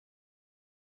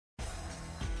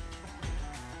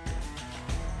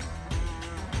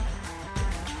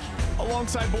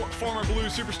Alongside former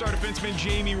Blues superstar defenseman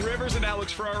Jamie Rivers and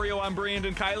Alex Ferrario, I'm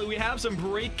Brandon Kiley. We have some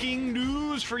breaking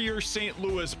news for your St.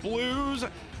 Louis Blues.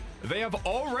 They have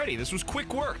already, this was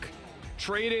quick work,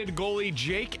 traded goalie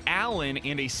Jake Allen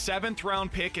and a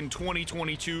 7th-round pick in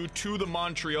 2022 to the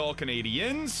Montreal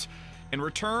Canadiens. In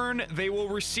return, they will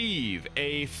receive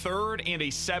a 3rd and a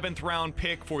 7th-round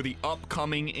pick for the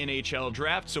upcoming NHL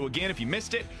draft. So again, if you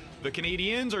missed it, the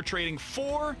Canadiens are trading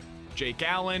for Jake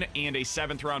Allen and a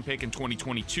 7th-round pick in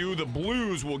 2022. The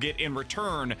Blues will get in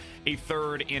return a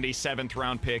 3rd and a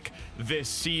 7th-round pick this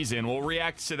season. We'll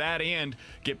react to that and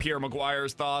get Pierre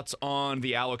McGuire's thoughts on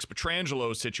the Alex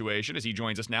Pietrangelo situation as he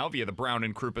joins us now via the Brown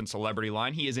and Crouppen Celebrity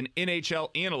Line. He is an NHL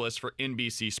analyst for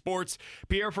NBC Sports.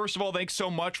 Pierre, first of all, thanks so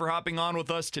much for hopping on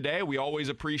with us today. We always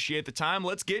appreciate the time.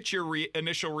 Let's get your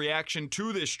initial reaction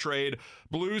to this trade.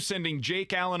 Blues sending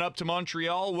Jake Allen up to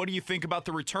Montreal. What do you think about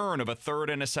the return of a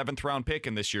 3rd and a 7th-round pick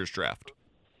in this year's draft?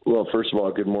 Well, first of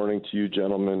all, good morning to you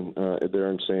gentlemen there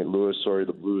in St. Louis. Sorry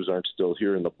the Blues aren't still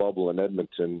here in the bubble in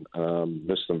Edmonton.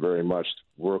 Miss them very much.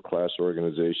 World-class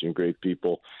organization, great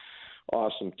people,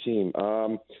 awesome team.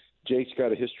 Jake's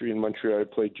got a history in Montreal. I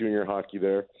played junior hockey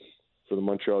there for the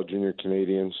Montreal Junior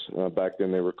Canadiens. Back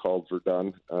then they were called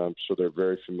Verdun, so they're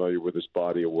very familiar with his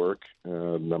body of work,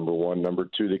 number one. Number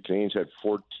two, the Canadiens had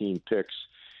 14 picks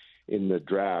in the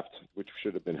draft, which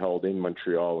should have been held in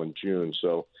Montreal in June.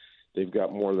 So they've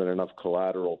got more than enough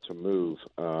collateral to move.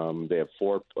 They have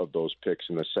 4 of those picks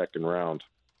in the 2nd round.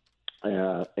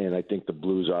 And I think the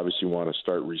Blues obviously want to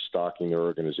start restocking their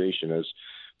organization, as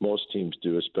most teams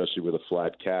do, especially with a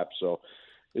flat cap. So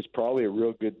it's probably a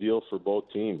real good deal for both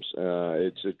teams.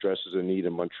 It addresses a need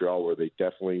in Montreal where they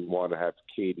definitely want to have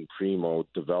Cade and Primo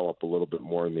develop a little bit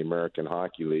more in the American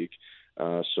Hockey League.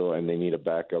 And they need a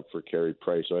backup for Carey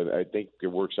Price. So I think it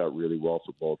works out really well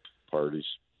for both parties.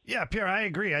 Yeah, Pierre, I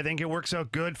agree. I think it works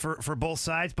out good for both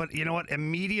sides. But you know what?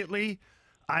 Immediately,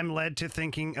 I'm led to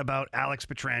thinking about Alex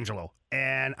Pietrangelo.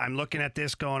 And I'm looking at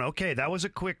this going, okay, that was a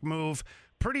quick move.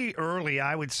 Pretty early,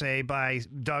 I would say, by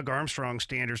Doug Armstrong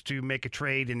standards to make a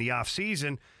trade in the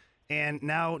offseason. And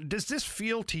now, does this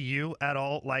feel to you at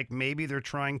all like maybe they're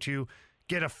trying to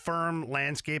get a firm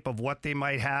landscape of what they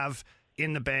might have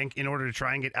in the bank in order to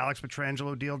try and get Alex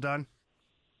Pietrangelo deal done?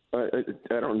 I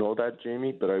don't know that,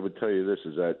 Jamie, but I would tell you this,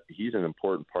 is that he's an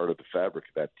important part of the fabric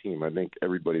of that team. I think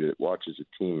everybody that watches the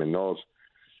team and knows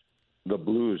the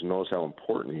Blues knows how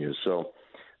important he is. So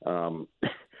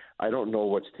I don't know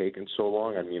what's taken so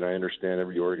long. I mean, I understand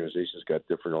every organization's got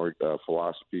different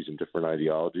philosophies and different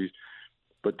ideologies.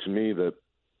 But to me,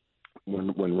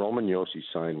 when Roman Josi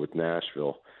signed with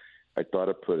Nashville, I thought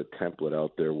it put a template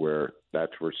out there where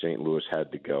that's where St. Louis had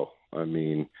to go. I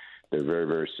mean, they're very,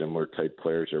 very similar type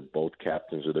players. They're both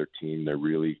captains of their team. They're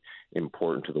really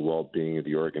important to the well-being of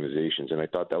the organizations. And I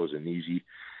thought that was an easy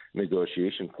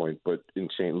negotiation point. But in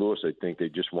St. Louis, I think they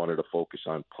just wanted to focus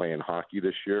on playing hockey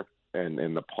this year. And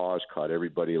the pause caught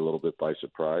everybody a little bit by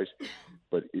surprise.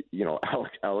 But, you know,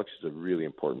 Alex is a really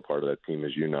important part of that team,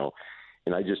 as you know.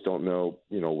 And I just don't know,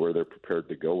 where they're prepared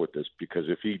to go with this, because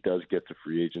if he does get to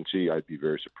free agency, I'd be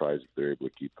very surprised if they're able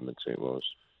to keep him in St. Louis.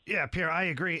 Yeah, Pierre, I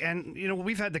agree. And,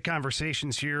 we've had the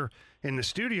conversations here in the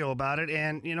studio about it.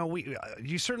 And,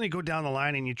 you certainly go down the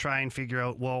line and you try and figure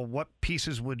out, well, what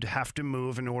pieces would have to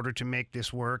move in order to make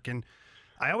this work. And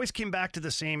I always came back to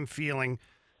the same feeling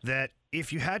that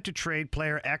if you had to trade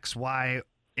player X, Y,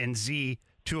 and Z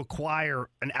to acquire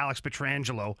an Alex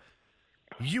Pietrangelo,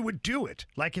 you would do it.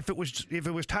 Like if it was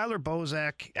Tyler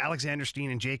Bozak, Alexander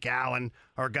Steen, and Jake Allen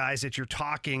are guys that you're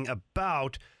talking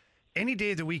about, any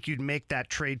day of the week you'd make that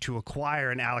trade to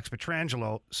acquire an Alex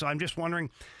Pietrangelo. So I'm just wondering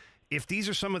if these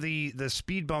are some of the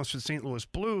speed bumps for the St. Louis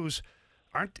Blues.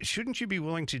 Shouldn't you be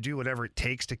willing to do whatever it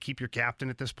takes to keep your captain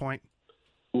at this point?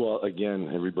 Well, again,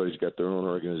 everybody's got their own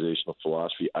organizational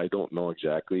philosophy. I don't know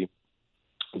exactly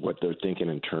what they're thinking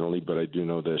internally, but I do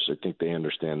know this. I think they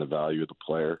understand the value of the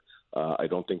player. I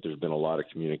don't think there's been a lot of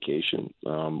communication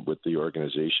with the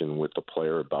organization, with the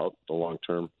player about the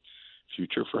long-term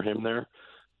future for him there.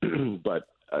 But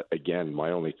again,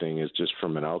 my only thing is just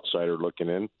from an outsider looking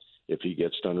in, if he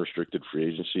gets to unrestricted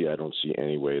free agency, I don't see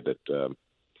any way that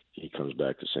he comes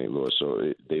back to St. Louis.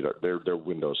 So their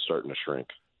window's starting to shrink.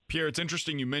 Pierre, it's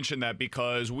interesting you mentioned that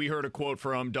because we heard a quote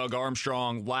from Doug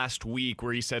Armstrong last week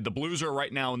where he said the Blues are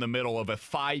right now in the middle of a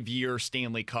 5-year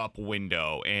Stanley Cup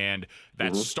window, and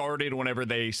that started whenever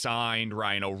they signed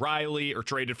Ryan O'Reilly or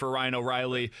traded for Ryan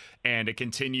O'Reilly, and it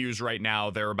continues right now.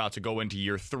 They're about to go into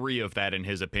year 3 of that, in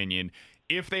his opinion.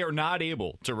 If they are not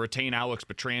able to retain Alex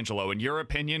Pietrangelo, in your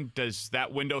opinion, does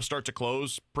that window start to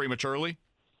close prematurely?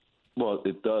 Well,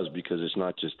 it does, because it's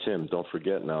not just him. Don't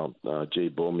forget now, Jay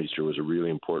Bomeister was a really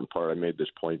important part. I made this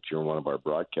point during one of our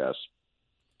broadcasts.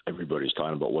 Everybody's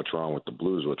talking about what's wrong with the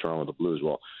Blues, what's wrong with the Blues.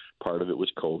 Well, part of it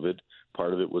was COVID.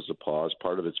 Part of it was the pause.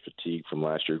 Part of it's fatigue from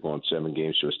last year going 7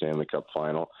 games to a Stanley Cup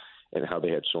final, and how they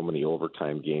had so many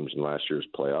overtime games in last year's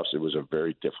playoffs. It was a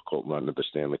very difficult run to the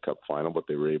Stanley Cup final, but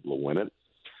they were able to win it.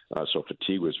 So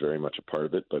fatigue was very much a part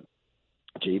of it. But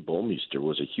Jay Bomeister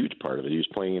was a huge part of it. He was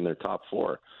playing in their top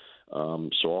 4.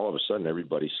 So all of a sudden,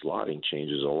 everybody's slotting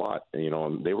changes a lot. And,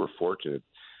 and they were fortunate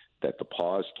that the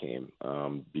pause came,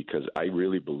 because I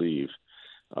really believe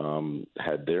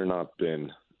had there not been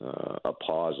a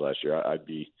pause last year, I'd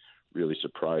be really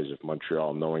surprised if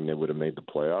Montreal, knowing they would have made the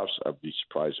playoffs, I'd be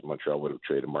surprised if Montreal would have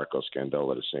traded Marco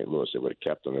Scandella to St. Louis. They would have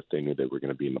kept him if they knew they were going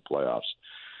to be in the playoffs.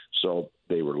 So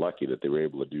they were lucky that they were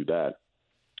able to do that.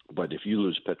 But if you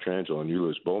lose Pietrangelo and you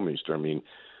lose Bomeister, I mean,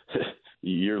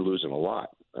 you're losing a lot.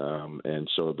 And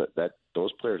so that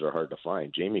those players are hard to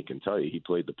find. Jamie can tell you, he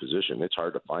played the position. It's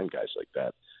hard to find guys like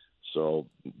that. So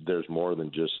there's more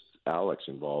than just Alex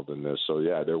involved in this. So,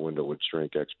 yeah, their window would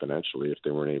shrink exponentially if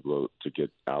they weren't able to get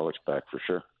Alex back, for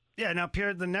sure. Yeah, now,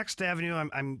 Pierre, the next avenue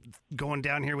I'm going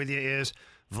down here with you is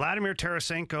Vladimir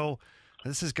Tarasenko.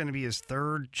 This is going to be his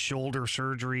 3rd shoulder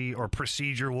surgery, or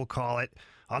procedure, we'll call it,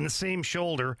 on the same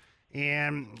shoulder.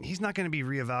 And he's not going to be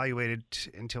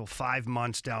reevaluated until 5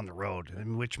 months down the road,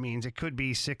 which means it could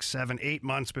be 6, 7, 8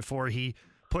 months before he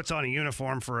puts on a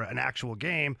uniform for an actual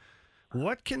game.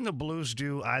 What can the Blues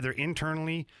do either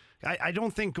internally? I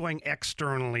don't think going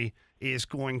externally is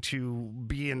going to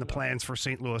be in the plans for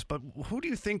St. Louis, but who do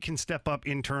you think can step up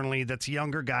internally that's a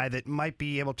younger guy that might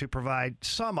be able to provide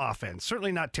some offense?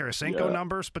 Certainly not Tarasenko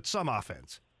numbers, but some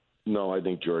offense. No, I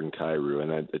think Jordan Kyrou,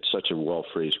 and it's such a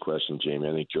well-phrased question, Jamie.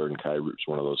 I think Jordan Kyrou is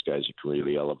one of those guys who can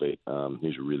really elevate.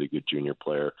 He's a really good junior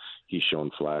player. He's shown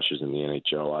flashes in the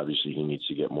NHL. Obviously, he needs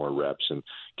to get more reps and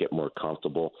get more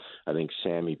comfortable. I think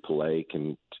Sammy Pelé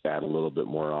can add a little bit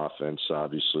more offense.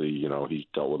 Obviously, he's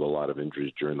dealt with a lot of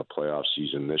injuries during the playoff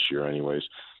season this year anyways,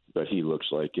 but he looks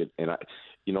like it. And,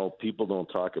 people don't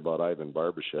talk about Ivan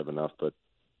Barbashev enough, but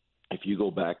if you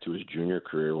go back to his junior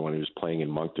career when he was playing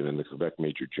in Moncton in the Quebec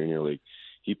Major Junior League,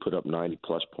 he put up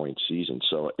 90-plus point season.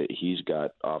 So he's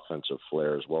got offensive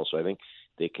flair as well. So I think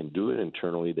they can do it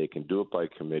internally. They can do it by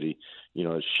committee.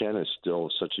 Shen is still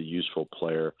such a useful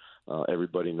player.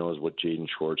 Everybody knows what Jaden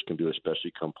Schwartz can do,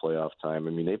 especially come playoff time.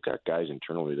 I mean, they've got guys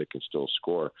internally that can still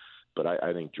score. But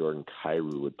I think Jordan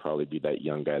Kyrou would probably be that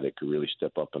young guy that could really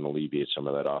step up and alleviate some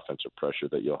of that offensive pressure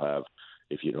that you'll have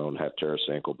if you don't have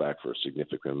Tarasenko back for a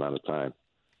significant amount of time.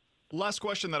 Last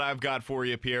question that I've got for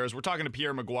you, Pierre, is we're talking to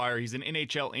Pierre McGuire. He's an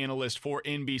NHL analyst for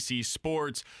NBC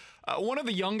Sports. One of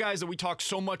the young guys that we talked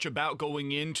so much about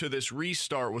going into this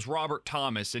restart was Robert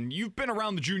Thomas, and you've been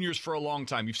around the juniors for a long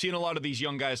time. You've seen a lot of these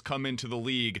young guys come into the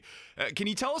league. Can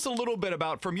you tell us a little bit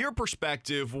about, from your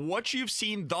perspective, what you've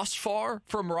seen thus far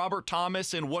from Robert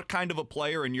Thomas and what kind of a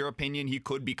player, in your opinion, he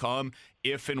could become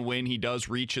if and when he does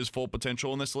reach his full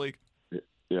potential in this league?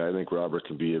 Yeah, I think Robert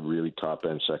can be a really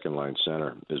top-end second-line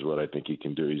center is what I think he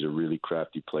can do. He's a really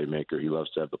crafty playmaker. He loves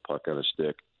to have the puck on his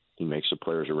stick. He makes the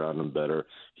players around him better.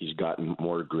 He's gotten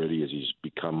more gritty as he's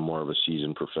become more of a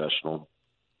seasoned professional.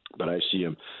 But I see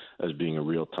him as being a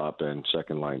real top-end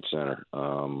second-line center.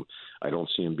 I don't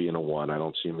see him being a one. I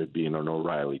don't see him being an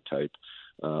O'Reilly type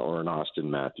or an Austin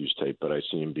Matthews type, but I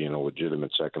see him being a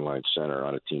legitimate second-line center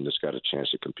on a team that's got a chance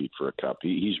to compete for a cup.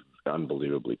 He's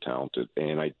unbelievably talented,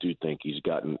 and I do think he's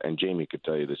gotten, and Jamie could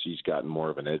tell you this, he's gotten more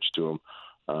of an edge to him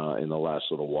in the last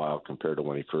little while compared to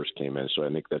when he first came in. So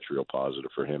I think that's real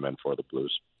positive for him and for the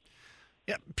Blues.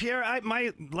 Yeah, Pierre,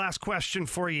 my last question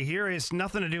for you here is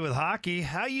nothing to do with hockey.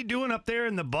 How you doing up there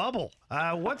in the bubble?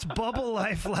 What's bubble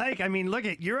life like? I mean, look,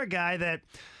 you're a guy that,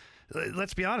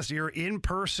 let's be honest, your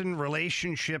in-person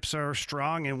relationships are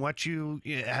strong, and what you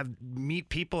have meet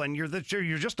people, and you're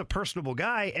just a personable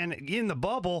guy. And in the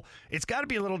bubble, it's got to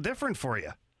be a little different for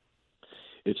you.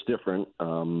 It's different.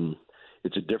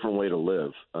 It's a different way to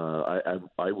live.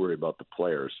 I worry about the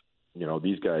players.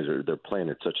 These guys they're playing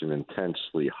at such an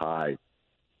intensely high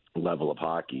level of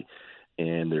hockey,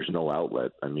 and there's no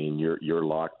outlet. I mean, you're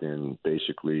locked in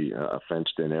basically a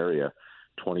fenced-in area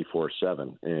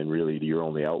 24/7, and really your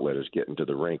only outlet is getting to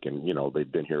the rink. And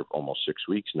they've been here almost 6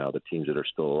 weeks now, the teams that are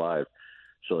still alive.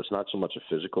 So it's not so much a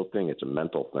physical thing, it's a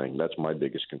mental thing. That's my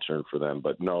biggest concern for them.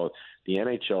 But no, the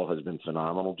NHL has been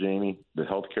phenomenal, Jamie. The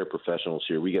healthcare professionals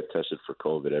here, we get tested for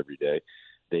COVID every day.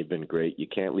 They've been great. You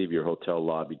can't leave your hotel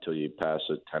lobby till you pass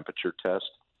a temperature test.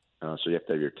 So you have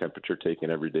to have your temperature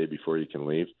taken every day before you can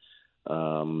leave.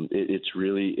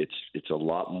 It's a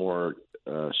lot more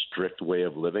strict way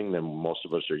of living than most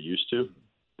of us are used to.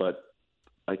 But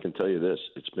I can tell you this,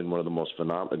 it's been one of the most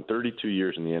phenomenal, in 32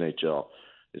 years in the NHL,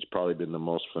 it's probably been the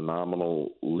most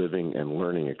phenomenal living and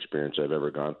learning experience I've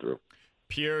ever gone through.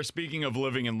 Pierre, speaking of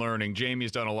living and learning,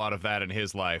 Jamie's done a lot of that in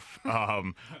his life.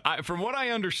 From what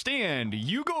I understand,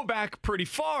 you go back pretty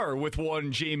far with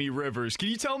one Jamie Rivers. Can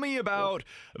you tell me about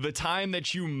the time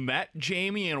that you met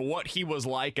Jamie and what he was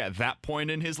like at that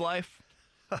point in his life?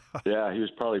 Yeah, he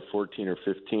was probably 14 or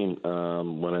 15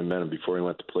 when I met him before he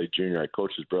went to play junior. I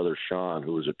coached his brother, Sean,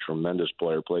 who was a tremendous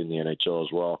player, played in the NHL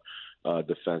as well.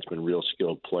 Defenseman, real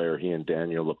skilled player. He and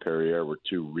Daniel LaPerriere were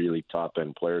two really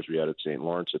top-end players we had at St.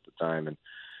 Lawrence at the time.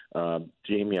 And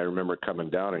Jamie, I remember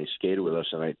coming down and he skated with us.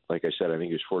 And like I said, I think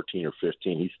he was 14 or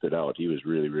 15. He stood out. He was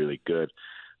really, really good.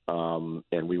 And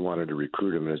we wanted to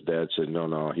recruit him. And his dad said,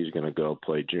 no, he's going to go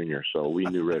play junior. So we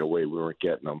knew right away we weren't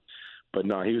getting him. But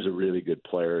no, he was a really good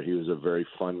player. He was a very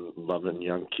fun, loving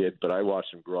young kid. But I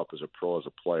watched him grow up as a pro, as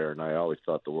a player, and I always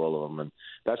thought the world of him. And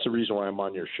that's the reason why I'm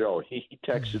on your show. He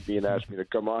texted me and asked me to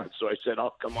come on. So I said,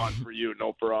 I'll come on for you,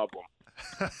 no problem.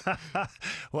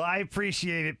 Well, I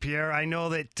appreciate it, Pierre. I know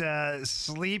that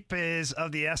sleep is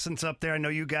of the essence up there. I know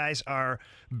you guys are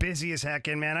busy as heck.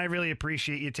 And, man, I really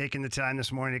appreciate you taking the time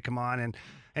this morning to come on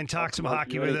and talk some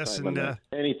hockey with us. And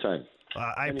anytime.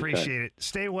 I appreciate it.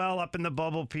 Stay well up in the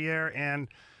bubble, Pierre, and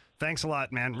thanks a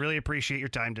lot, man. Really appreciate your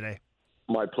time today.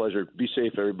 My pleasure. Be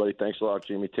safe, everybody. Thanks a lot,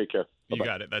 Jamie. Take care. Bye-bye. You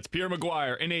got it. That's Pierre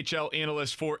McGuire, NHL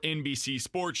analyst for NBC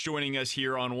Sports, joining us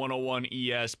here on 101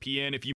 ESPN. If you